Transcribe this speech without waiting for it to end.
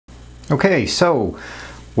Okay, so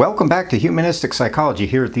welcome back to Humanistic Psychology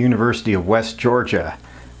here at the University of West Georgia.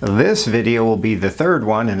 This video will be the third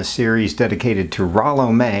one in a series dedicated to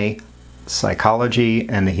Rollo May, Psychology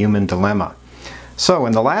and the Human Dilemma. So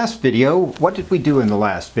in the last video, what did we do in the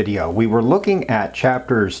last video? We were looking at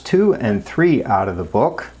chapters 2 and 3 out of the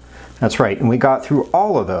book. That's right, and we got through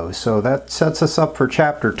all of those, so that sets us up for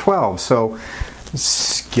chapter 12. So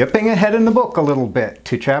skipping ahead in the book a little bit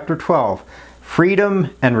to chapter 12.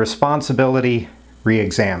 Freedom and responsibility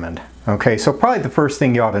re-examined. Okay, so probably the first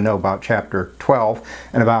thing you ought to know about chapter 12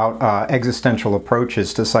 and about existential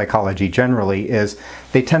approaches to psychology generally is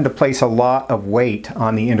they tend to place a lot of weight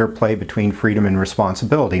on the interplay between freedom and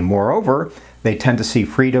responsibility. Moreover, they tend to see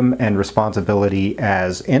freedom and responsibility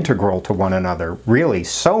as integral to one another, really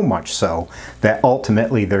so much so that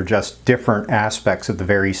ultimately they're just different aspects of the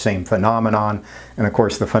very same phenomenon. And of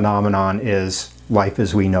course the phenomenon is life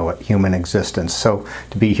as we know it, human existence. So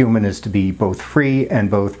to be human is to be both free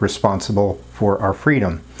and both responsible for our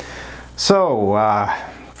freedom. So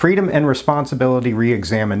freedom and responsibility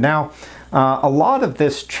re-examined. Now, a lot of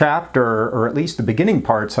this chapter, or at least the beginning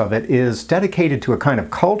parts of it, is dedicated to a kind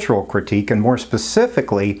of cultural critique, and more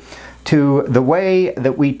specifically to the way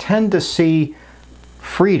that we tend to see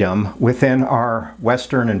freedom within our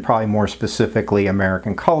Western and probably more specifically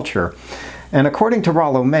American culture. And according to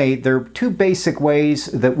Rollo May, there are two basic ways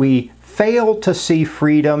that we fail to see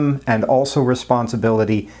freedom and also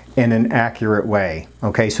responsibility in an accurate way.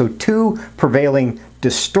 Okay, so two prevailing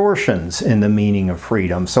distortions in the meaning of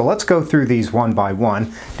freedom. So let's go through these one by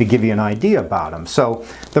one to give you an idea about them. So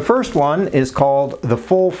the first one is called the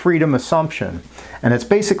full freedom assumption. And it's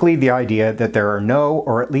basically the idea that there are no,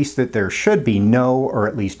 or at least that there should be no, or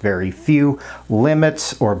at least very few,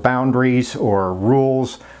 limits or boundaries or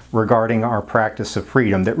rules regarding our practice of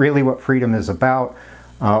freedom. That really what freedom is about,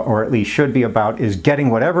 or at least should be about, is getting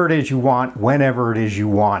whatever it is you want, whenever it is you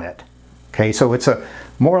want it. Okay, so it's a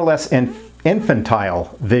more or less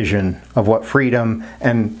infantile vision of what freedom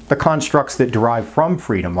and the constructs that derive from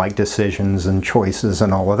freedom, like decisions and choices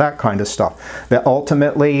and all of that kind of stuff. That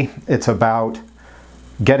ultimately it's about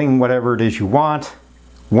getting whatever it is you want,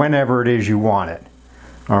 whenever it is you want it.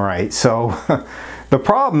 All right, so the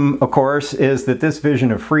problem, of course, is that this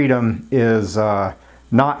vision of freedom is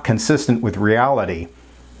not consistent with reality.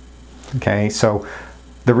 Okay, so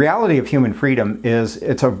the reality of human freedom is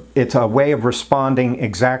it's a way of responding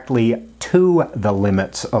exactly to the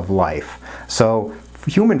limits of life. So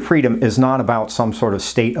human freedom is not about some sort of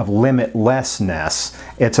state of limitlessness.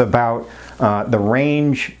 It's about the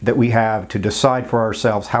range that we have to decide for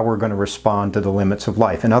ourselves how we're going to respond to the limits of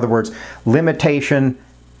life. In other words, limitation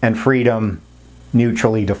and freedom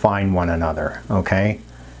mutually define one another, okay?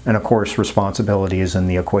 And of course responsibility is in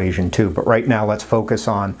the equation too, but right now let's focus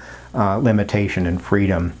on limitation and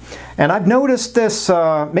freedom. And I've noticed this,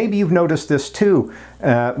 maybe you've noticed this too,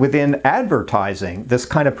 within advertising, this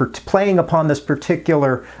kind of playing upon this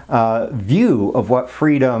particular view of what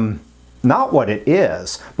freedom, not what it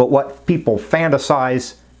is, but what people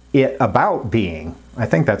fantasize it about being. I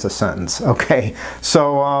think that's a sentence, okay?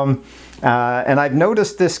 So, and I've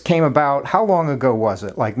noticed this came about, how long ago was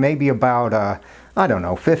it? Like maybe about, I don't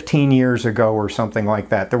know, 15 years ago or something like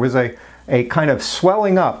that. There was a kind of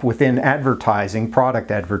swelling up within advertising,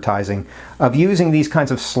 product advertising, of using these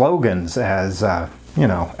kinds of slogans as, you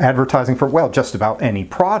know, advertising for, well, just about any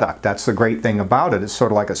product. That's the great thing about it. It's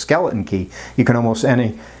sort of like a skeleton key. You can almost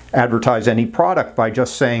advertise any product by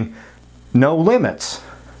just saying, no limits.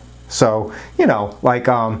 So, you know, like,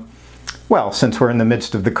 well, since we're in the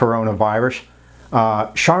midst of the coronavirus,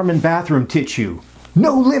 Charmin bathroom tissue,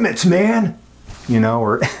 no limits, man. You know,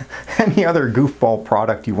 or any other goofball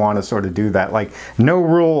product you want to sort of do that, like no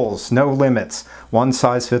rules, no limits, one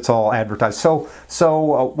size fits all advertised.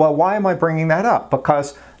 So well, why am I bringing that up?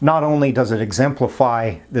 Because not only does it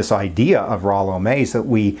exemplify this idea of Rollo May's that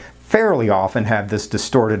we fairly often have this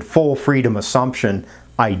distorted full freedom assumption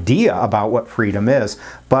idea about what freedom is,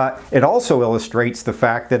 but it also illustrates the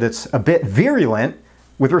fact that it's a bit virulent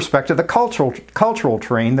with respect to the cultural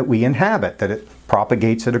terrain that we inhabit, that it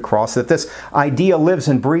propagates it across, that this idea lives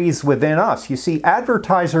and breathes within us. You see,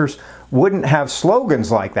 advertisers wouldn't have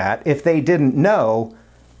slogans like that if they didn't know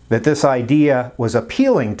that this idea was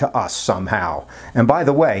appealing to us somehow. And by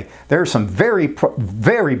the way, there are some very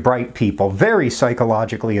bright people, very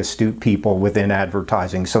psychologically astute people within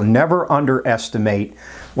advertising, so never underestimate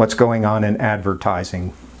what's going on in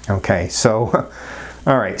advertising. Okay, so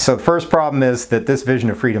All right, so the first problem is that this vision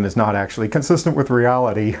of freedom is not actually consistent with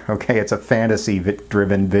reality. Okay, it's a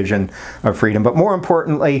fantasy-driven vision of freedom. But more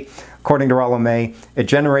importantly, according to Rollo May, it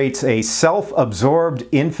generates a self-absorbed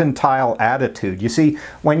infantile attitude. You see,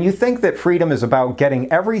 when you think that freedom is about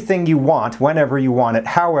getting everything you want, whenever you want it,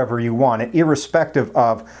 however you want it, irrespective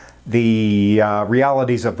of the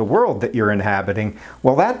realities of the world that you're inhabiting,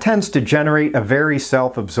 well, that tends to generate a very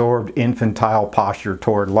self-absorbed infantile posture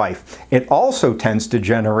toward life. It also tends to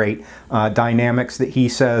generate dynamics that he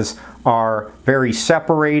says are very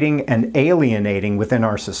separating and alienating within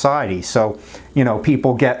our society. So, you know,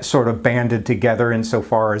 people get sort of banded together,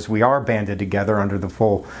 insofar as we are banded together under the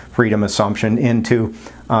full freedom assumption, into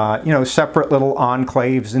you know, separate little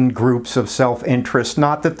enclaves and groups of self-interest.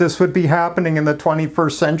 Not that this would be happening in the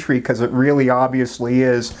 21st century, because it really obviously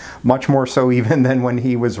is, much more so even than when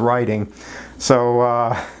he was writing. So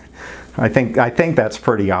I think that's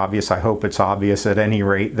pretty obvious. I hope it's obvious at any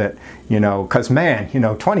rate that, you know, because man, you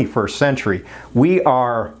know, 21st century, we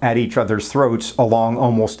are at each other's throats along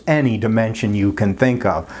almost any dimension you can think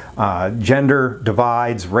of. Gender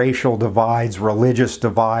divides, racial divides, religious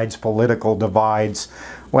divides, political divides.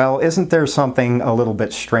 Well, isn't there something a little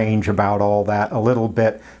bit strange about all that, a little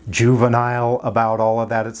bit juvenile about all of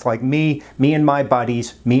that? It's like me and my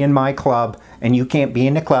buddies, me and my club, and you can't be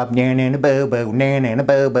in the club, na-na-na-boo-boo,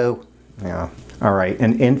 na-na-na-boo-boo. Yeah, all right,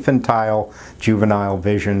 an infantile, juvenile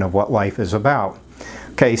vision of what life is about.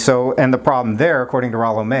 Okay, so, and the problem there, according to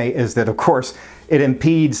Rollo May, is that, of course, it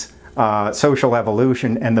impedes social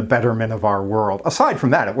evolution and the betterment of our world. Aside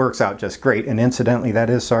from that, it works out just great, and incidentally, that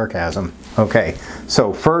is sarcasm. Okay,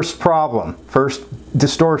 so first problem, first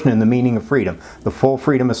distortion in the meaning of freedom, the full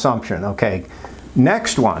freedom assumption. Okay,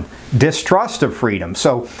 next one, distrust of freedom.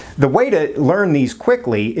 So the way to learn these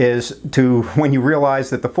quickly is to, when you realize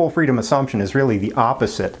that the full freedom assumption is really the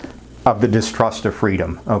opposite of the distrust of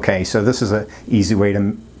freedom. Okay, so this is an easy way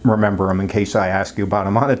to remember them in case I ask you about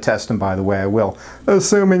them on a test, and by the way, I will,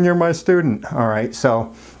 assuming you're my student. All right,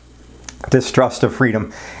 so distrust of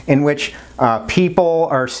freedom, in which people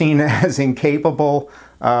are seen as incapable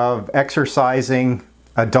of exercising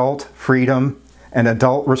adult freedom and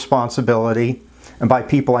adult responsibility. And by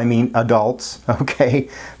people, I mean adults, okay?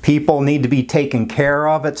 People need to be taken care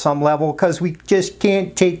of at some level because we just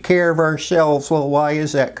can't take care of ourselves. Well, why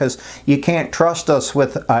is that? Because you can't trust us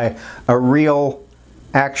with a real,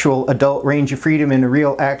 actual adult range of freedom and a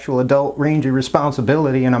real, actual adult range of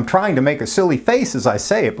responsibility. And I'm trying to make a silly face as I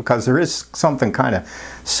say it because there is something kind of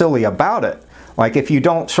silly about it. Like if you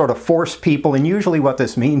don't sort of force people, and usually what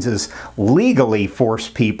this means is legally force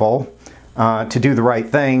people to do the right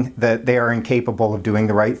thing, that they are incapable of doing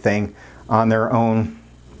the right thing on their own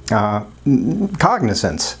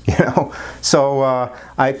cognizance, you know. So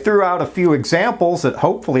I threw out a few examples that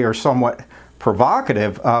hopefully are somewhat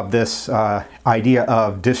provocative of this idea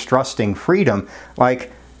of distrusting freedom.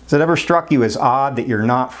 Like, has it ever struck you as odd that you're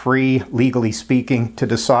not free, legally speaking, to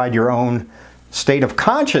decide your own state of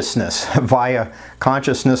consciousness via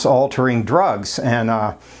consciousness-altering drugs?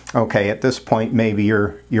 And okay, at this point, maybe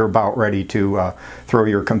you're about ready to throw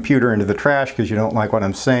your computer into the trash because you don't like what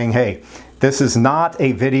I'm saying. Hey, this is not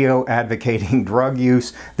a video advocating drug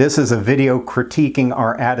use. This is a video critiquing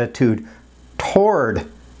our attitude toward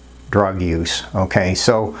drug use. Okay,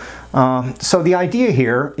 so so the idea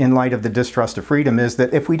here, in light of the distrust of freedom, is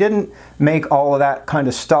that if we didn't make all of that kind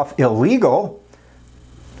of stuff illegal,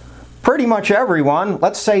 pretty much everyone,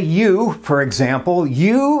 let's say you, for example,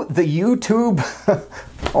 you, the YouTube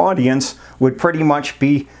audience, would pretty much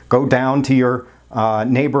go down to your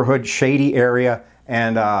neighborhood shady area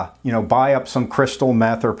and you know, buy up some crystal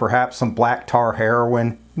meth or perhaps some black tar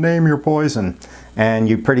heroin, name your poison, and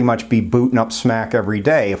you'd pretty much be booting up smack every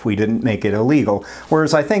day if we didn't make it illegal.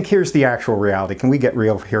 Whereas I think here's the actual reality. Can we get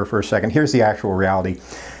real here for a second? Here's the actual reality.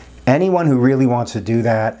 Anyone who really wants to do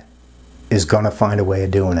that is going to find a way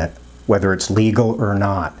of doing it, whether it's legal or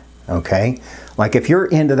not, okay? Like if you're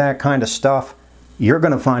into that kind of stuff, you're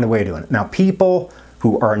going to find a way of doing it. Now, people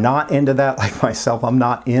who are not into that, like myself, I'm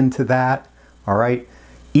not into that, all right?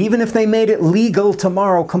 Even if they made it legal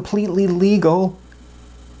tomorrow, completely legal,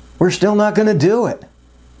 we're still not going to do it.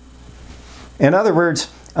 In other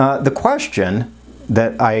words, the question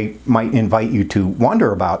that I might invite you to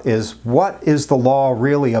wonder about is, what is the law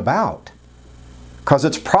really about? Because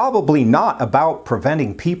it's probably not about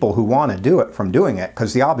preventing people who want to do it from doing it,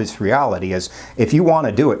 because the obvious reality is if you want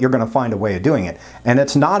to do it, you're going to find a way of doing it. And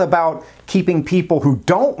it's not about keeping people who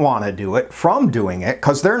don't want to do it from doing it,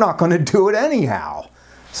 because they're not going to do it anyhow.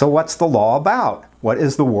 So what's the law about? What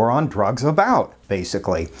is the war on drugs about,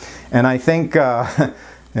 basically? And I think, you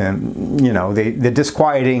know, the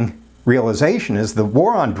disquieting realization is the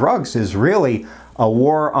war on drugs is really a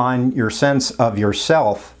war on your sense of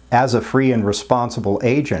yourself as a free and responsible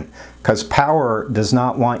agent, because power does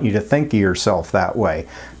not want you to think of yourself that way.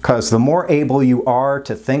 Because the more able you are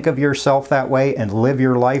to think of yourself that way and live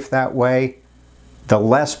your life that way, the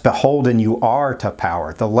less beholden you are to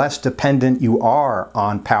power, the less dependent you are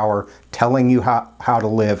on power telling you how to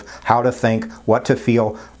live, how to think, what to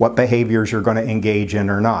feel, what behaviors you're going to engage in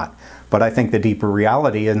or not. But I think the deeper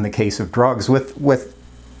reality in the case of drugs, with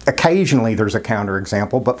occasionally there's a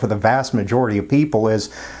counterexample, but for the vast majority of people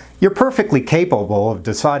is you're perfectly capable of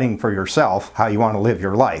deciding for yourself how you want to live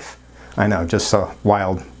your life. I know, just a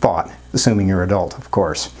wild thought, assuming you're adult, of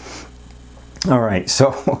course. All right,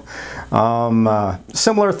 so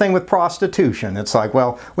similar thing with prostitution. It's like,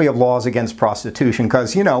 well, we have laws against prostitution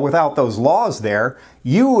because, you know, without those laws there,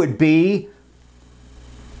 you would be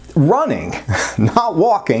running, not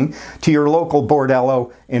walking, to your local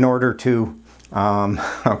bordello in order to,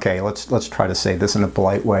 okay, let's try to say this in a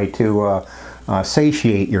polite way, to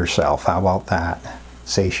satiate yourself. How about that?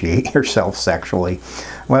 Satiate yourself sexually.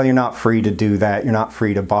 Well, you're not free to do that. You're not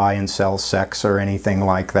free to buy and sell sex or anything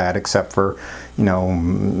like that, except for, you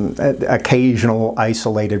know, occasional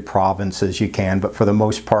isolated provinces you can, but for the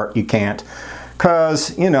most part you can't.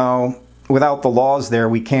 Because, you know, without the laws there,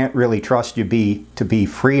 we can't really trust you to be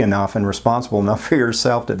free enough and responsible enough for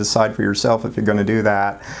yourself to decide for yourself if you're going to do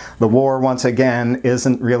that. The war, once again,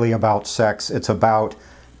 isn't really about sex. It's about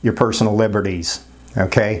your personal liberties.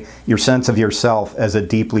 Okay? Your sense of yourself as a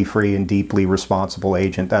deeply free and deeply responsible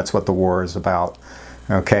agent. That's what the war is about.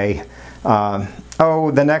 Okay? Oh,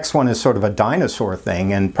 the next one is sort of a dinosaur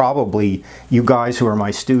thing, and probably you guys who are my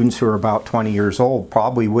students who are about 20 years old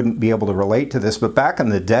probably wouldn't be able to relate to this, but back in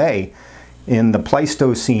the day, in the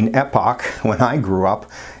Pleistocene epoch, when I grew up,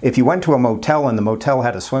 if you went to a motel and the motel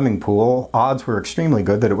had a swimming pool, odds were extremely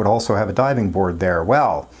good that it would also have a diving board there.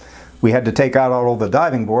 Well, we had to take out all the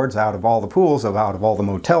diving boards out of all the pools, out of all the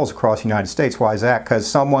motels across the United States. Why is that? Because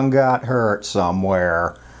someone got hurt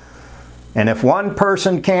somewhere. And if one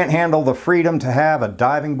person can't handle the freedom to have a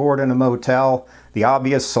diving board in a motel, the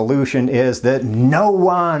obvious solution is that no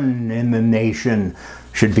one in the nation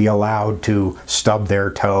should be allowed to stub their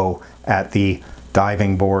toe at the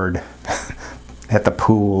diving board, at the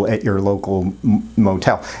pool, at your local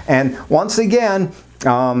motel. And once again,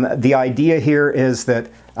 the idea here is that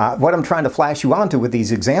what I'm trying to flash you onto with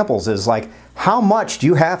these examples is like, how much do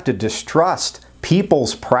you have to distrust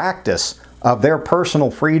people's practice of their personal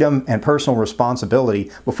freedom and personal responsibility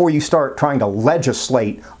before you start trying to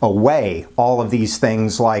legislate away all of these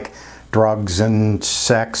things like drugs and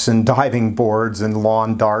sex and diving boards and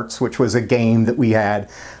lawn darts, which was a game that we had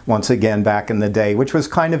once again back in the day, which was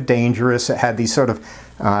kind of dangerous. It had these sort of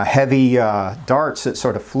heavy darts that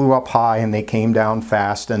sort of flew up high and they came down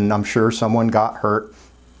fast, and I'm sure someone got hurt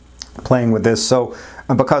playing with this. So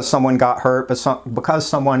because someone got hurt, because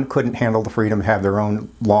someone couldn't handle the freedom to have their own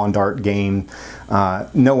lawn dart game,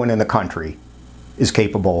 no one in the country is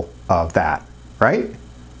capable of that, right?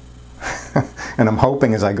 And I'm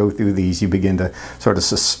hoping as I go through these, you begin to sort of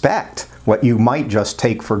suspect what you might just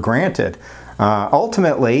take for granted.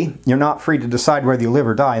 Ultimately, you're not free to decide whether you live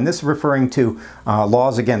or die, and this is referring to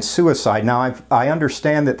laws against suicide. Now, I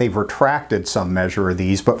understand that they've retracted some measure of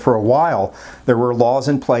these, but for a while there were laws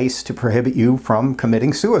in place to prohibit you from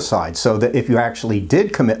committing suicide, so that if you actually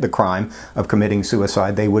did commit the crime of committing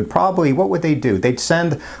suicide, they would probably, what would they do? They'd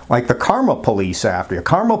send like the karma police after you.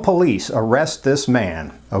 Karma police, arrest this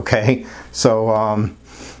man, okay? So,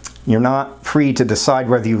 you're not free to decide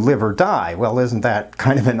whether you live or die. Well, isn't that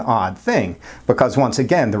kind of an odd thing? Because once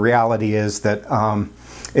again, the reality is that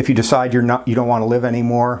if you decide you don't want to live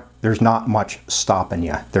anymore, there's not much stopping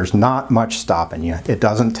you. There's not much stopping you. It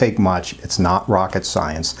doesn't take much. It's not rocket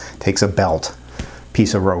science. It takes a belt,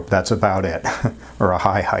 piece of rope, that's about it. Or a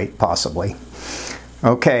high height, possibly.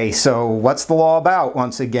 Okay, so what's the law about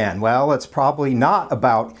once again? Well, it's probably not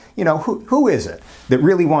about, you know, who is it that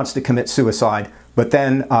really wants to commit suicide but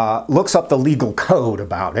then looks up the legal code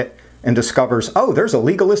about it and discovers, oh, there's a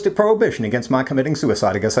legalistic prohibition against my committing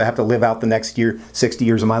suicide. I guess I have to live out the next 60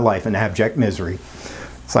 years of my life in abject misery.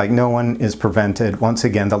 It's like no one is prevented. Once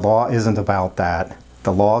again, the law isn't about that.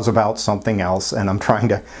 The law is about something else, and I'm trying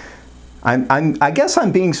to... I guess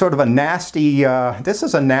I'm being sort of a nasty... this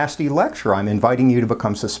is a nasty lecture. I'm inviting you to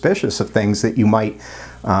become suspicious of things that you might...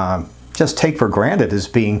 just take for granted as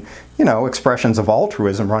being, you know, expressions of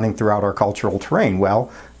altruism running throughout our cultural terrain.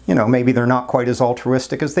 Well, you know, maybe they're not quite as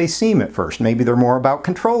altruistic as they seem at first. Maybe they're more about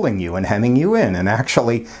controlling you and hemming you in and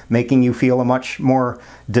actually making you feel a much more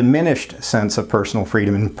diminished sense of personal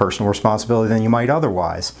freedom and personal responsibility than you might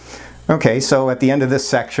otherwise. Okay, so at the end of this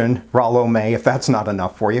section, Rollo May, if that's not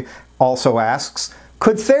enough for you, also asks,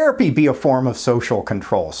 could therapy be a form of social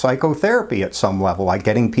control? Psychotherapy at some level, like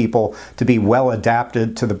getting people to be well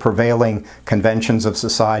adapted to the prevailing conventions of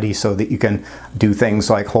society so that you can do things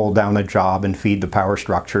like hold down a job and feed the power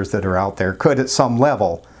structures that are out there, could at some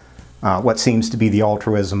level what seems to be the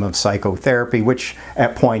altruism of psychotherapy, which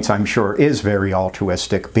at points I'm sure is very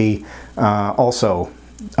altruistic, be also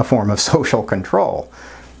a form of social control?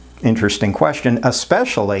 Interesting question,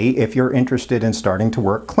 especially if you're interested in starting to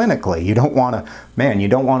work clinically. You don't want to, you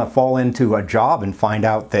don't want to fall into a job and find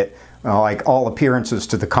out that, like all appearances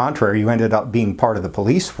to the contrary, you ended up being part of the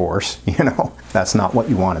police force. You know, that's not what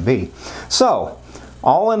you want to be. So,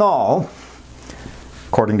 all in all,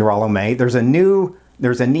 according to Rollo May, there's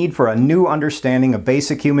a need for a new understanding of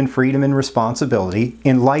basic human freedom and responsibility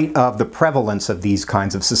in light of the prevalence of these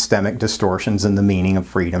kinds of systemic distortions in the meaning of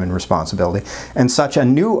freedom and responsibility. And such a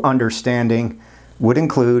new understanding would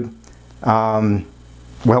include,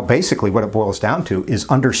 well, basically what it boils down to is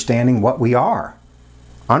understanding what we are.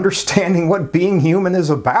 Understanding what being human is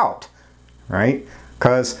about, right?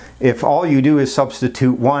 Because if all you do is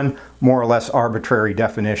substitute one more or less arbitrary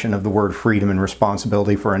definition of the word freedom and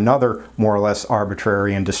responsibility for another more or less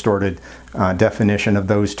arbitrary and distorted definition of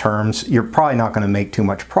those terms, you're probably not going to make too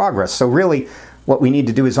much progress. So really, what we need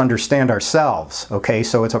to do is understand ourselves, okay?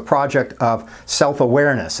 So it's a project of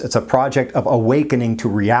self-awareness. It's a project of awakening to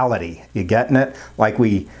reality. You getting it? Like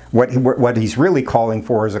what he's really calling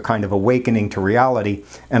for is a kind of awakening to reality,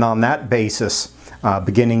 and on that basis,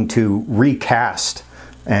 beginning to recast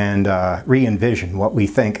and re-envision what we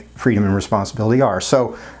think freedom and responsibility are.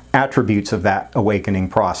 So attributes of that awakening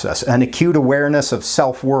process: an acute awareness of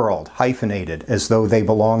self-world, hyphenated, as though they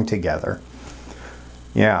belong together.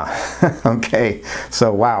 Yeah, okay,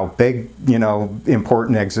 so wow, big,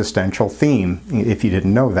 important existential theme, if you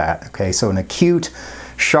didn't know that. Okay, so an acute,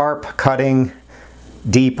 sharp, cutting,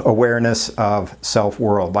 deep awareness of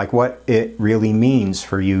self-world, like what it really means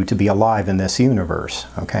for you to be alive in this universe,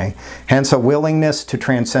 okay? Hence a willingness to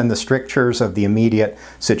transcend the strictures of the immediate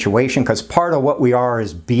situation, because part of what we are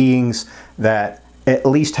is beings that at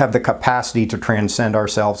least have the capacity to transcend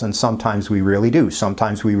ourselves, and sometimes we really do.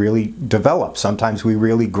 Sometimes we really develop. Sometimes we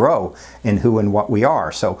really grow in who and what we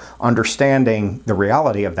are. So understanding the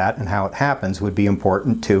reality of that and how it happens would be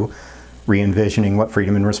important to re-envisioning what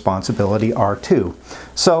freedom and responsibility are too.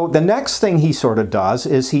 So the next thing he sort of does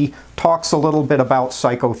is he talks a little bit about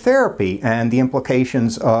psychotherapy and the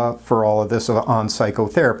implications for all of this on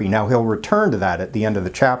psychotherapy. Now he'll return to that at the end of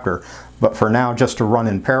the chapter, but for now just to run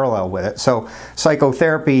in parallel with it. So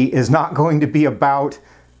psychotherapy is not going to be about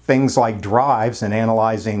things like drives and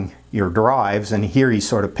analyzing your drives, and here he's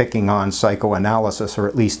sort of picking on psychoanalysis, or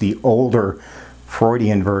at least the older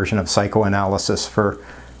Freudian version of psychoanalysis for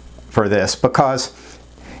this, because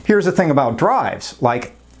here's the thing about drives.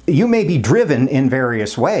 Like, you may be driven in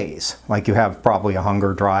various ways. Like, you have probably a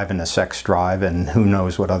hunger drive and a sex drive and who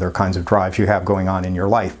knows what other kinds of drives you have going on in your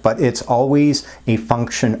life. But it's always a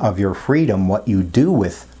function of your freedom what you do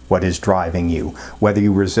with what is driving you, whether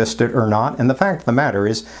you resist it or not. And the fact of the matter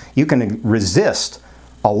is, you can resist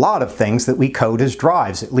a lot of things that we code as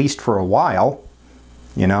drives, at least for a while.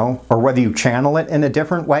 Or whether you channel it in a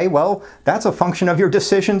different way, well, that's a function of your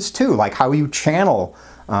decisions too. Like how you channel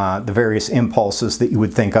the various impulses that you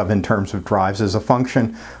would think of in terms of drives is a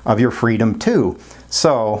function of your freedom too.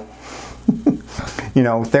 So,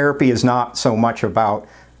 therapy is not so much about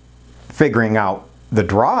figuring out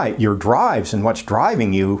your drives and what's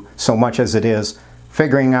driving you, so much as it is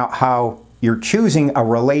figuring out how you're choosing a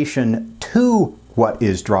relation to what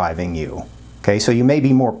is driving you. Okay, so you may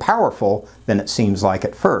be more powerful than it seems like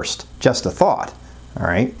at first. Just a thought, all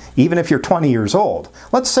right? Even if you're 20 years old.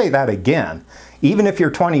 Let's say that again. Even if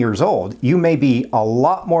you're 20 years old, you may be a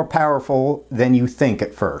lot more powerful than you think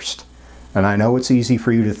at first. And I know it's easy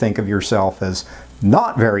for you to think of yourself as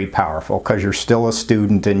not very powerful because you're still a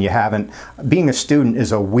student and you haven't... Being a student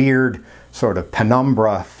is a weird sort of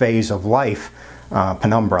penumbra phase of life.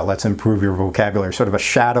 Penumbra, let's improve your vocabulary. Sort of a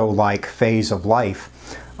shadow-like phase of life.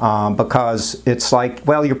 Because it's like,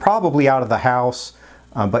 well, you're probably out of the house,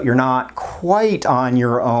 but you're not quite on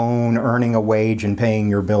your own, earning a wage and paying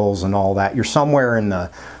your bills and all that. You're somewhere in the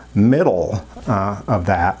middle of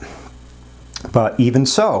that. But even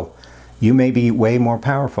so, you may be way more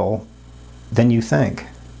powerful than you think.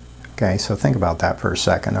 Okay, so think about that for a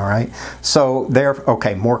second, all right? So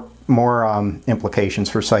more implications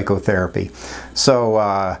for psychotherapy.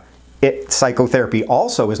 So psychotherapy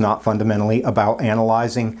also is not fundamentally about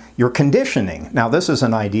analyzing your conditioning. Now, this is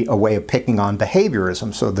a way of picking on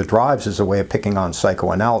behaviorism, so the drives is a way of picking on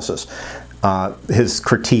psychoanalysis. his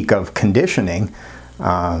critique of conditioning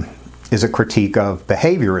is a critique of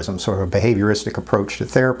behaviorism, sort of a behavioristic approach to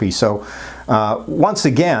therapy. So once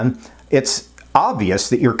again, it's obvious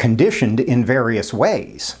that you're conditioned in various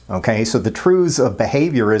ways, okay? So the truths of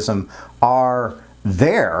behaviorism are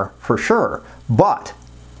there for sure, but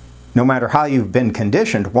no matter how you've been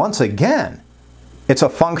conditioned, once again, it's a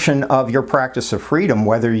function of your practice of freedom,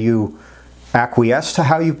 whether you acquiesce to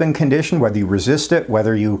how you've been conditioned, whether you resist it,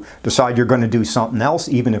 whether you decide you're going to do something else,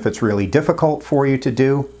 even if it's really difficult for you to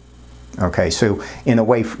do. Okay, so in a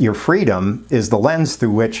way, your freedom is the lens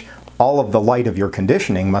through which all of the light of your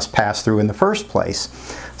conditioning must pass through in the first place.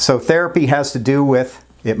 So therapy has to do with,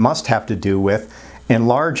 it must have to do with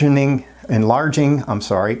enlarging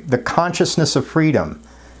the consciousness of freedom,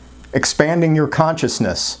 expanding your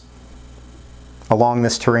consciousness along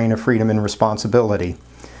this terrain of freedom and responsibility.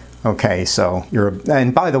 Okay, so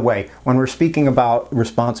and by the way, when we're speaking about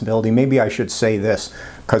responsibility, maybe I should say this,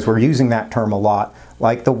 because we're using that term a lot.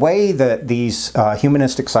 Like the way that these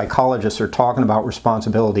humanistic psychologists are talking about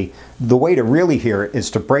responsibility, the way to really hear it is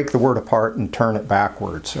to break the word apart and turn it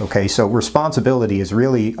backwards. Okay, so responsibility is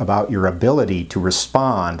really about your ability to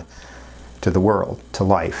respond to the world, to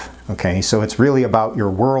life. Okay, so it's really about your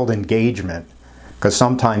world engagement, because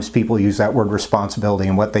sometimes people use that word responsibility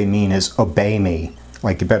and what they mean is obey me.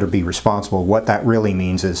 Like, you better be responsible. What that really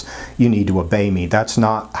means is you need to obey me. That's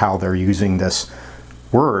not how they're using this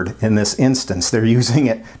word in this instance. They're using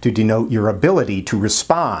it to denote your ability to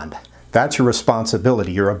respond. That's your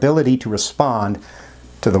responsibility, your ability to respond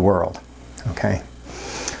to the world. Okay?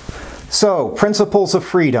 So, principles of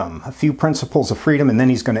freedom. A few principles of freedom, and then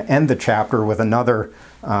he's going to end the chapter with another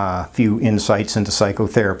few insights into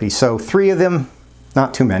psychotherapy. So, 3 of them,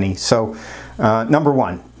 not too many. So, number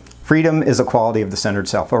 1. Freedom is a quality of the centered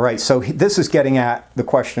self. All right, so this is getting at the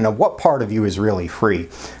question of what part of you is really free.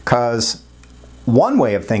 Because one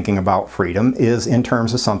way of thinking about freedom is in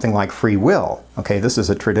terms of something like free will. Okay, this is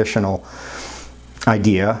a traditional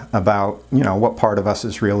idea about, you know, what part of us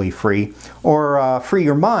is really free. Or free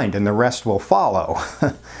your mind and the rest will follow.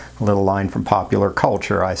 A little line from popular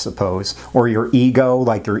culture, I suppose. Or your ego,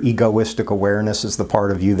 like your egoistic awareness is the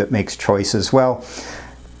part of you that makes choices. Well,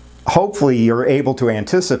 hopefully you're able to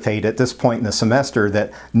anticipate at this point in the semester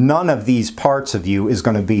that none of these parts of you is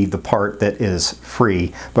going to be the part that is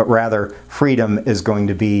free, but rather freedom is going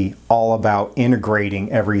to be all about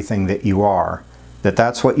integrating everything that you are.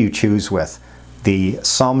 That's what you choose with, the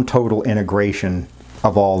sum total integration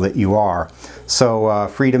of all that you are. So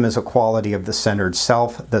freedom is a quality of the centered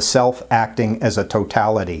self, the self acting as a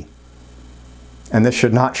totality. And this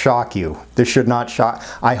should not shock you. This should not shock.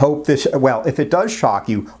 I hope this, well, if it does shock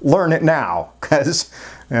you, learn it now. Because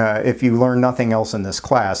if you learn nothing else in this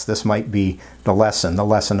class, this might be the lesson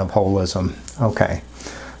of holism. Okay.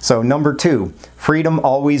 So number 2, freedom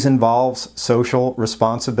always involves social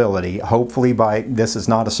responsibility. Hopefully this is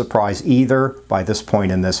not a surprise either by this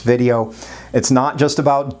point in this video. It's not just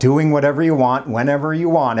about doing whatever you want, whenever you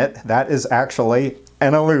want it. That is actually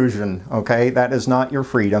an illusion, okay? That is not your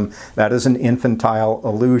freedom. That is an infantile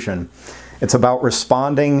illusion. It's about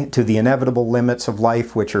responding to the inevitable limits of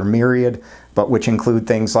life, which are myriad, but which include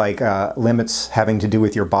things like limits having to do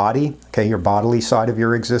with your body, okay, your bodily side of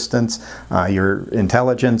your existence, your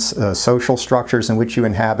intelligence, social structures in which you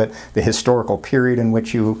inhabit, the historical period in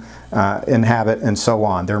which you inhabit, and so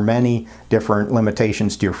on. There are many different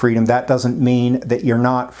limitations to your freedom. That doesn't mean that you're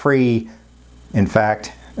not free. In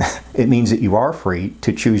fact, it means that you are free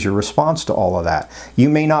to choose your response to all of that. You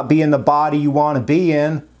may not be in the body you want to be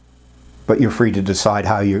in, but you're free to decide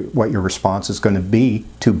what your response is going to be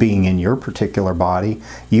to being in your particular body.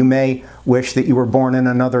 You may wish that you were born in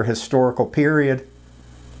another historical period,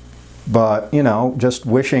 but, you know, just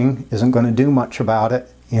wishing isn't going to do much about it.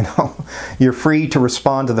 You know, you're free to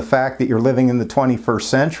respond to the fact that you're living in the 21st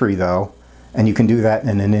century, though, and you can do that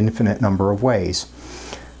in an infinite number of ways.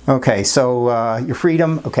 Okay, so your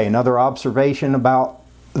freedom, okay, another observation about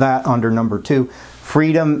that under number 2.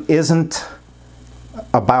 Freedom isn't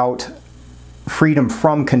about freedom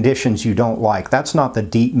from conditions you don't like. That's not the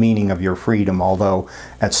deep meaning of your freedom, although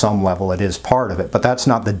at some level it is part of it. But that's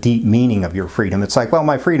not the deep meaning of your freedom. It's like, well,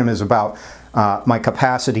 my freedom is about my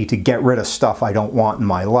capacity to get rid of stuff I don't want in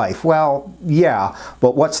my life. Well, yeah,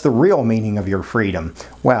 but what's the real meaning of your freedom?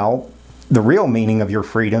 Well, the real meaning of your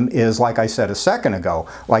freedom is, like I said a second ago,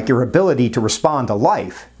 like your ability to respond to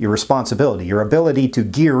life, your responsibility, your ability to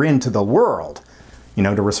gear into the world, you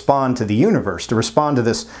know, to respond to the universe, to respond to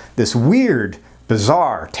this weird,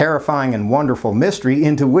 bizarre, terrifying, and wonderful mystery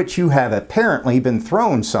into which you have apparently been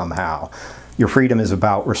thrown somehow. Your freedom is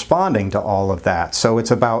about responding to all of that. So it's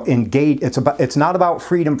about it's not about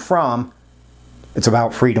freedom from, It's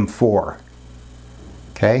about freedom for.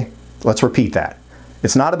 Okay? Let's repeat that.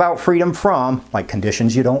 It's not about freedom from, like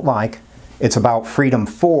conditions you don't like. It's about freedom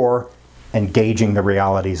for engaging the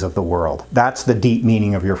realities of the world. That's the deep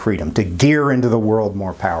meaning of your freedom, to gear into the world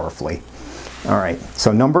more powerfully. All right,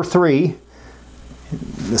 so number 3,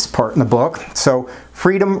 this part in the book. So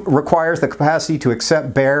freedom requires the capacity to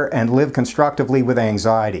accept, bear, and live constructively with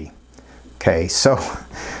anxiety. Okay, so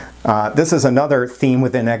this is another theme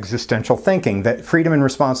within existential thinking, that freedom and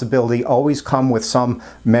responsibility always come with some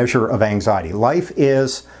measure of anxiety. Life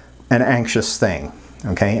is an anxious thing,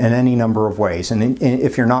 okay, in any number of ways. And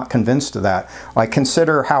if you're not convinced of that, like,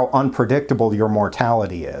 consider how unpredictable your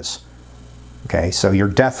mortality is. Okay, so your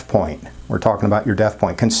death point, we're talking about your death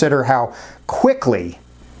point. Consider how quickly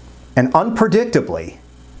and unpredictably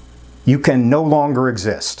you can no longer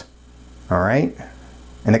exist, all right?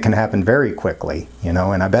 And it can happen very quickly, you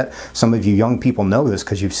know, and I bet some of you young people know this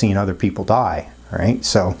because you've seen other people die, right?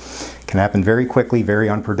 So it can happen very quickly, very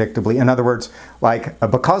unpredictably. In other words, like,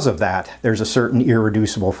 because of that, there's a certain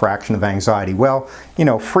irreducible fraction of anxiety. Well, you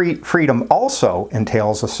know, freedom also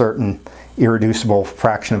entails a certain irreducible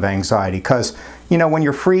fraction of anxiety, because, you know, when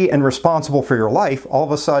you're free and responsible for your life, all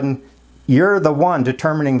of a sudden you're the one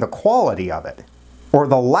determining the quality of it or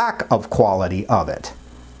the lack of quality of it.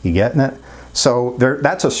 You getting it? So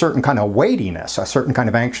that's a certain kind of weightiness, a certain kind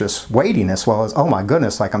of anxious weightiness. Well, as, oh my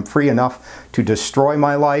goodness, like, I'm free enough to destroy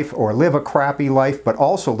my life or live a crappy life, but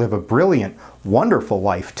also live a brilliant, wonderful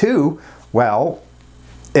life too. Well,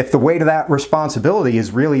 if the weight of that responsibility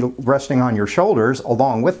is really resting on your shoulders,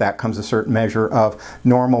 along with that comes a certain measure of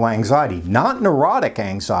normal anxiety. Not neurotic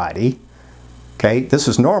anxiety, okay? This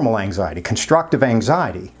is normal anxiety, constructive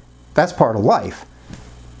anxiety. That's part of life,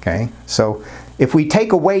 okay? So if we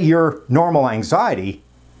take away your normal anxiety,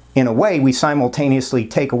 in a way we simultaneously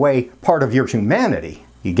take away part of your humanity.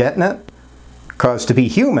 You getting it? Because to be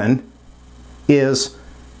human is,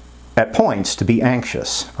 at points, to be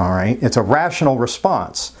anxious, all right? It's a rational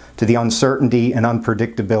response to the uncertainty and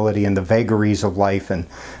unpredictability and the vagaries of life and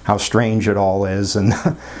how strange it all is and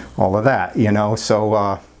all of that, you know? So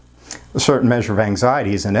a certain measure of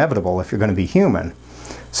anxiety is inevitable if you're going to be human.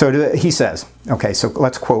 So he says, okay, so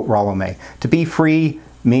let's quote Rollo May. To be free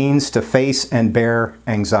means to face and bear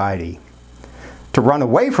anxiety. To run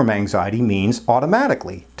away from anxiety means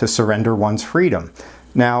automatically to surrender one's freedom.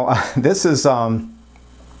 Now, this is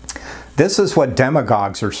what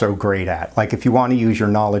demagogues are so great at. Like, if you want to use your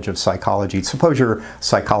knowledge of psychology, suppose you're a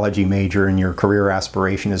psychology major and your career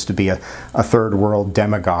aspiration is to be a third world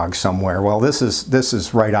demagogue somewhere. Well, this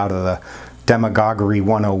is right out of the Demagoguery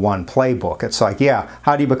 101 playbook. It's like, yeah,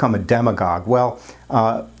 how do you become a demagogue? Well,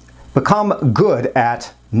 become good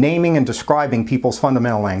at naming and describing people's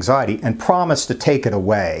fundamental anxiety and promise to take it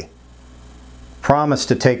away. Promise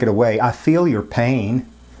to take it away. I feel your pain.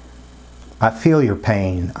 I feel your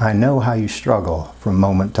pain. I know how you struggle from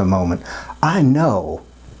moment to moment. I know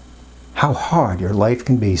how hard your life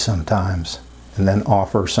can be sometimes. And then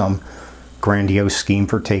offer some grandiose scheme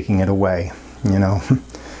for taking it away, you know.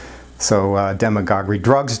 So demagoguery.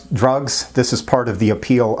 Drugs, this is part of the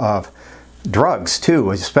appeal of drugs too,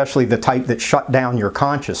 especially the type that shut down your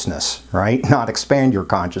consciousness, right? Not expand your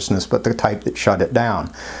consciousness, but the type that shut it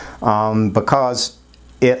down. Because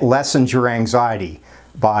it lessens your anxiety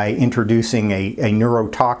by introducing a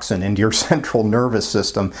neurotoxin into your central nervous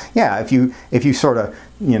system. Yeah, if you sort of,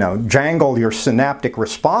 you know, jangle your synaptic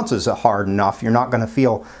responses hard enough, you're not going to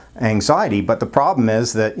feel anxiety. But the problem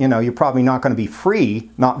is that, you know, you're probably not going to be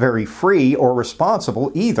free, not very free or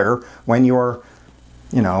responsible either when you're,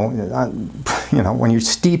 you know, when you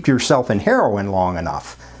steep yourself in heroin long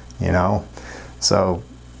enough, you know. So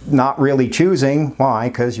not really choosing. Why?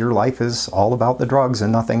 Because your life is all about the drugs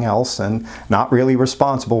and nothing else, and not really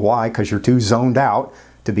responsible. Why? Because you're too zoned out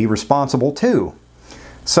to be responsible too.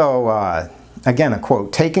 So again, a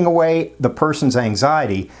quote, taking away the person's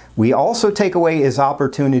anxiety, we also take away his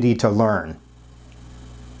opportunity to learn.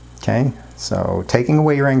 Okay, so taking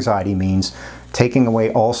away your anxiety means taking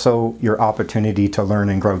away also your opportunity to learn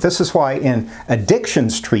and grow. This is why in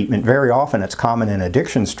addictions treatment, very often it's common in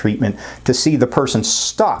addictions treatment to see the person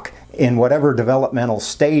stuck in whatever developmental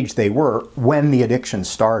stage they were when the addiction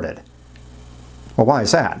started. Well, why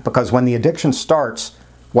is that? Because when the addiction starts,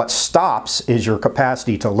 what stops is your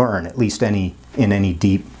capacity to learn, at least in any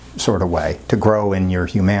deep sort of way, to grow in your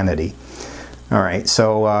humanity. All right,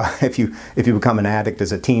 so if you become an addict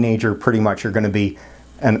as a teenager, pretty much you're going to be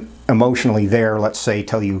emotionally there, let's say,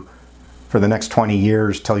 till you, for the next 20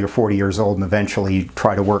 years, till you're 40 years old, and eventually you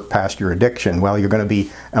try to work past your addiction. Well, you're going to be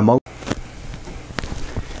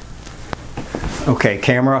Okay,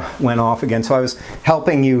 camera went off again. So I was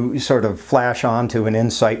helping you sort of flash on to an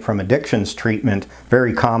insight from addictions treatment,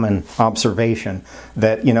 very common observation,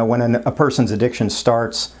 that, you know, when a person's addiction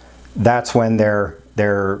starts, that's when their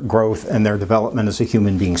growth and their development as a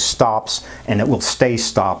human being stops, and it will stay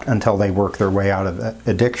stopped until they work their way out of the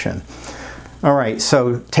addiction. All right,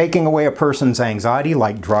 so taking away a person's anxiety,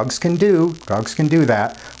 like drugs can do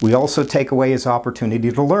that. We also take away his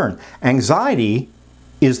opportunity to learn. Anxiety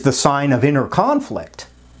is the sign of inner conflict.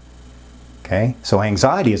 Okay, so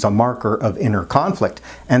anxiety is a marker of inner conflict.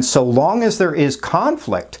 And so long as there is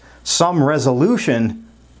conflict, some resolution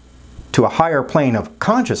to a higher plane of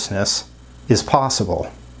consciousness is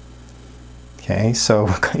possible. Okay, so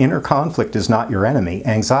inner conflict is not your enemy.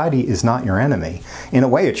 Anxiety is not your enemy. In a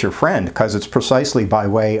way, it's your friend, because it's precisely by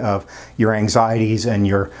way of your anxieties and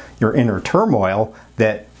your inner turmoil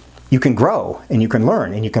that you can grow and you can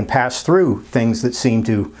learn and you can pass through things that seem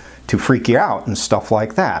to freak you out and stuff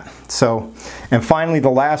like that. So, and finally, the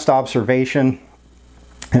last observation,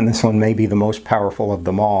 and this one may be the most powerful of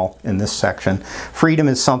them all in this section: freedom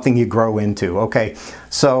is something you grow into. Okay,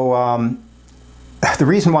 so the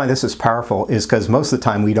reason why this is powerful is because most of the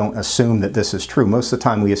time we don't assume that this is true. Most of the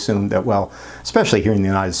time we assume that, well, especially here in the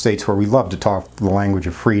United States, where we love to talk the language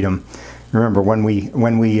of freedom. Remember, when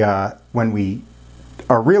we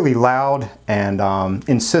are really loud and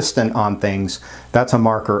insistent on things, that's a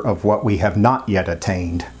marker of what we have not yet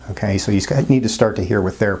attained. Okay, so you need to start to hear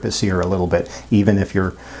with therapists here a little bit, even if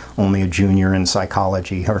you're only a junior in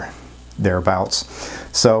psychology or thereabouts.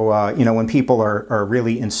 So, you know, when people are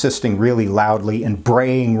really insisting really loudly and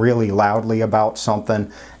braying really loudly about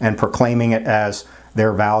something and proclaiming it as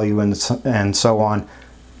their value and so on,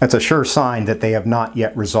 that's a sure sign that they have not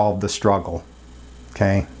yet resolved the struggle.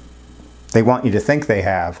 Okay? They want you to think they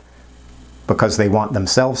have because they want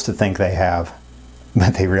themselves to think they have,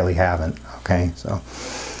 but they really haven't. Okay, so,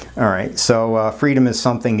 all right, so freedom is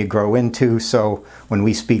something you grow into. So when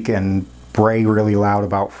we speak and bray really loud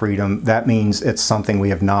about freedom, that means it's something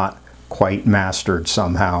we have not quite mastered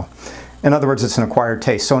somehow. In other words, it's an acquired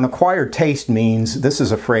taste. So an acquired taste means, this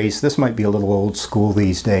is a phrase, this might be a little old school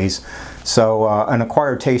these days. So an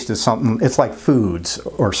acquired taste is something, it's like foods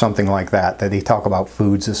or something like that they talk about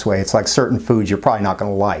foods this way. It's like certain foods you're probably not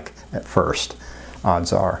going to like at first,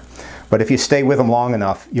 odds are. But if you stay with them long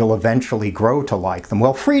enough, you'll eventually grow to like them.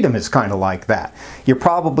 Well, freedom is kind of like that. You're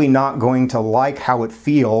probably not going to like how it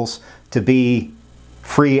feels to be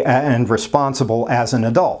free and responsible as an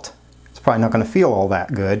adult. Probably not going to feel all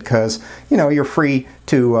that good because, you know, you're free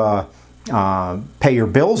to pay your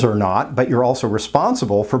bills or not, but you're also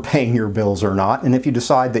responsible for paying your bills or not. And if you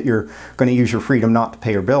decide that you're going to use your freedom not to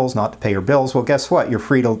pay your bills, well, guess what? You're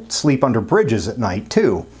free to sleep under bridges at night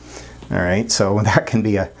too. All right, so that can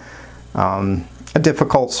be a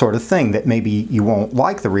difficult sort of thing that maybe you won't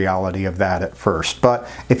like the reality of that at first. But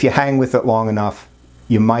if you hang with it long enough,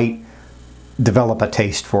 you might develop a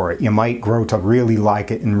taste for it. You might grow to really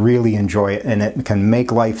like it and really enjoy it, and it can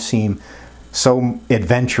make life seem so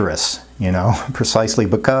adventurous, you know, precisely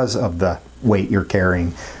because of the weight you're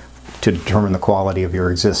carrying to determine the quality of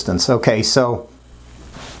your existence. Okay, so,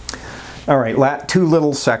 all right, two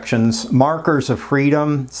little sections. Markers of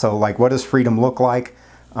freedom. So, like, what does freedom look like?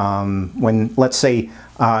 When, let's say,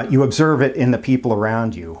 you observe it in the people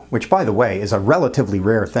around you, which, by the way, is a relatively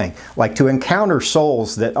rare thing. Like, to encounter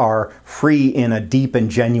souls that are free in a deep and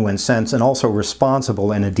genuine sense and also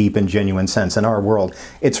responsible in a deep and genuine sense in our world,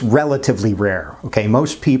 it's relatively rare. Okay,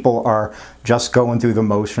 most people are just going through the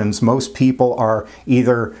motions. Most people are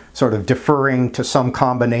either sort of deferring to some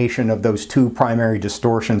combination of those two primary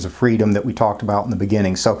distortions of freedom that we talked about in the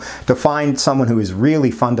beginning. So to find someone who is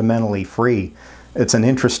really fundamentally free, it's an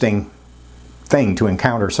interesting thing to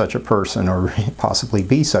encounter such a person, or possibly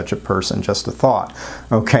be such a person, just a thought.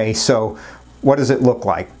 Okay, so what does it look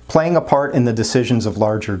like? Playing a part in the decisions of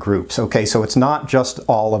larger groups. Okay, so it's not just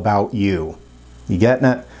all about you. You getting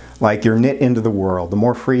it? Like, you're knit into the world. The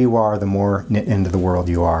more free you are, the more knit into the world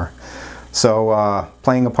you are. So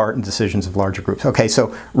playing a part in decisions of larger groups. Okay,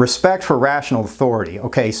 so respect for rational authority.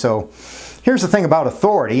 Okay, so here's the thing about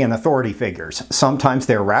authority and authority figures. Sometimes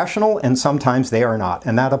they're rational and sometimes they are not.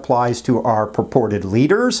 And that applies to our purported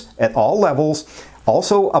leaders at all levels.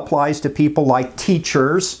 Also applies to people like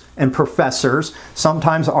teachers and professors.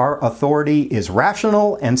 Sometimes our authority is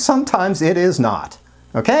rational and sometimes it is not.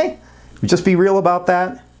 Okay? Just be real about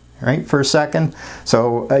that. Right, for a second.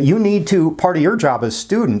 So you need to, part of your job as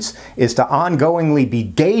students is to ongoingly be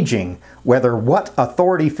gauging whether what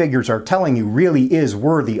authority figures are telling you really is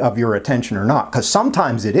worthy of your attention or not. Because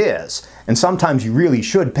sometimes it is, and sometimes you really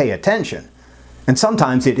should pay attention. And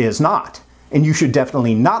sometimes it is not, and you should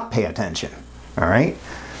definitely not pay attention. All right?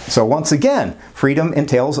 So once again, freedom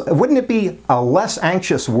entails, wouldn't it be a less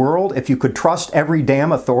anxious world if you could trust every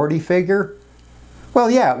damn authority figure? Well,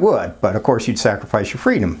 yeah, it would, but of course you'd sacrifice your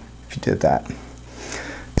freedom if you did that.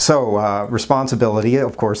 So responsibility,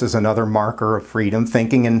 of course, is another marker of freedom,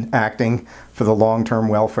 thinking and acting for the long-term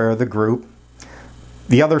welfare of the group.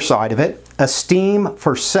 The other side of it, esteem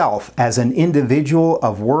for self as an individual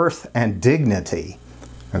of worth and dignity.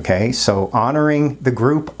 Okay, so honoring the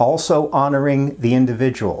group, also honoring the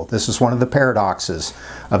individual. This is one of the paradoxes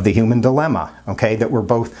of the human dilemma, okay, that we're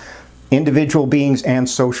both individual beings and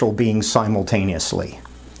social beings simultaneously.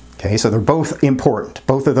 Okay, so they're both important.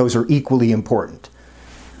 Both of those are equally important,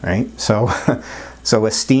 right? So, so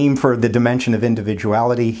esteem for the dimension of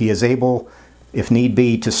individuality. He is able, if need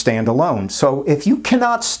be, to stand alone. So if you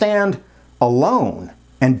cannot stand alone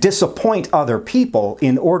and disappoint other people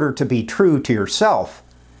in order to be true to yourself,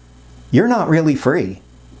 you're not really free,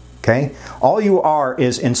 okay? All you are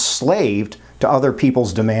is enslaved to other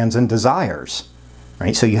people's demands and desires,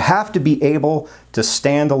 right? So you have to be able to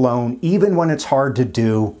stand alone even when it's hard to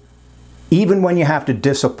do, even when you have to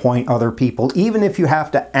disappoint other people, even if you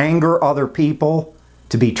have to anger other people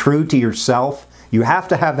to be true to yourself. You have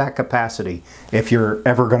to have that capacity if you're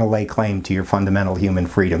ever going to lay claim to your fundamental human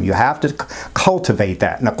freedom. You have to cultivate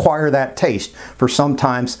that and acquire that taste for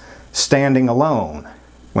sometimes standing alone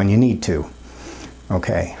when you need to.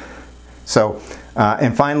 Okay, so,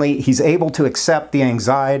 and finally, he's able to accept the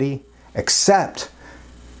anxiety,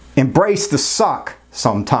 embrace the suck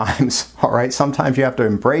sometimes, all right? Sometimes you have to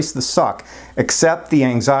embrace the suck, accept the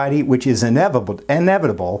anxiety, which is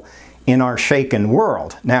inevitable in our shaken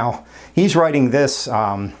world. Now, he's writing this,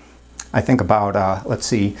 I think about, let's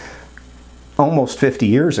see, almost 50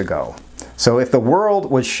 years ago. So if the world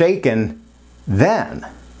was shaken then,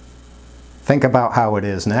 think about how it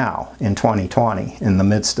is now in 2020, in the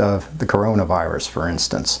midst of the coronavirus, for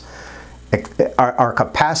instance. Our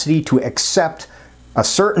capacity to accept a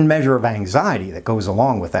certain measure of anxiety that goes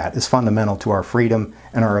along with that is fundamental to our freedom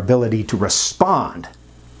and our ability to respond.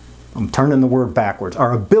 I'm turning the word backwards.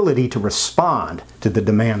 Our ability to respond to the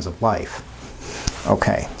demands of life.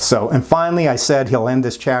 Okay, so, and finally I said he'll end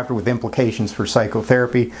this chapter with implications for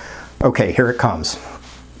psychotherapy. Okay, here it comes.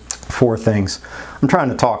 4 things. I'm trying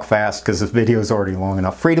to talk fast because this video is already long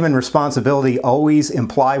enough. Freedom and responsibility always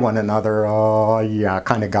imply one another. Oh yeah, I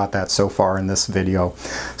kind of got that so far in this video.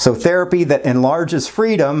 So therapy that enlarges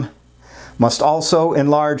freedom must also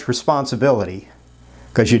enlarge responsibility,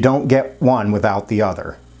 because you don't get one without the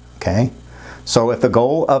other. Okay? So if the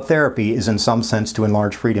goal of therapy is in some sense to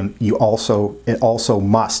enlarge freedom, it also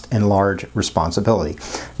must enlarge responsibility.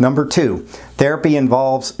 Number 2, therapy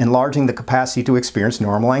involves enlarging the capacity to experience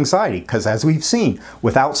normal anxiety, because as we've seen,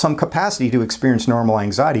 without some capacity to experience normal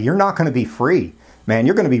anxiety, you're not going to be free. Man,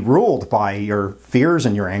 you're going to be ruled by your fears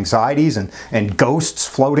and your anxieties and ghosts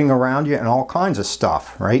floating around you and all kinds of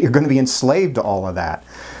stuff, right? You're going to be enslaved to all of that.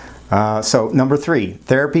 So number 3,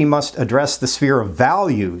 therapy must address the sphere of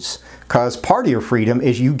values, because part of your freedom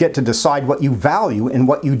is you get to decide what you value and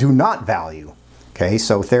what you do not value. Okay,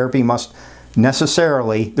 so therapy must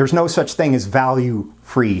necessarily, there's no such thing as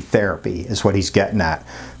value-free therapy is what he's getting at.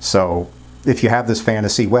 So if you have this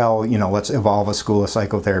fantasy, well, you know, let's evolve a school of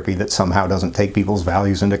psychotherapy that somehow doesn't take people's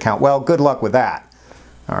values into account. Well, good luck with that.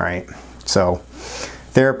 All right, so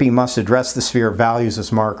therapy must address the sphere of values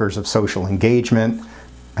as markers of social engagement.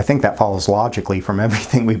 I think that follows logically from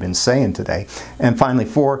everything we've been saying today. And finally,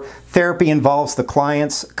 4, therapy involves the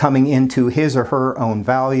clients coming into his or her own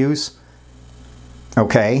values.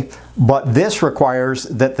 Okay, but this requires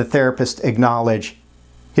that the therapist acknowledge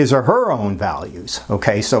his or her own values.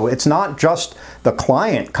 Okay, so it's not just the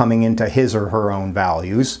client coming into his or her own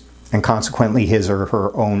values and consequently his or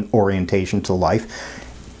her own orientation to life.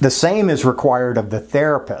 The same is required of the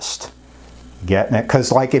therapist. Getting it?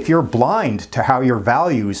 Because like if you're blind to how your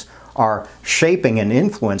values are shaping and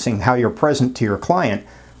influencing how you're present to your client,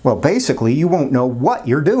 well, basically you won't know what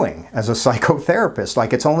you're doing as a psychotherapist.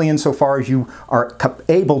 Like it's only insofar as you are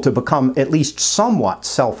able to become at least somewhat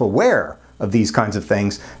self-aware of these kinds of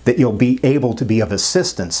things that you'll be able to be of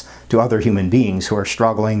assistance to other human beings who are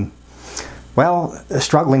struggling, well,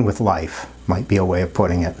 struggling with life might be a way of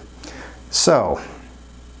putting it. So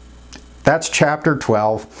that's chapter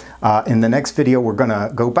 12. In the next video, we're going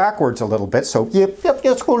to go backwards a little bit. So, that's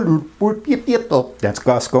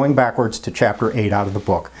us going backwards to chapter 8 out of the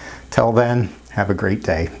book. Till then, have a great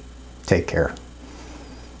day. Take care.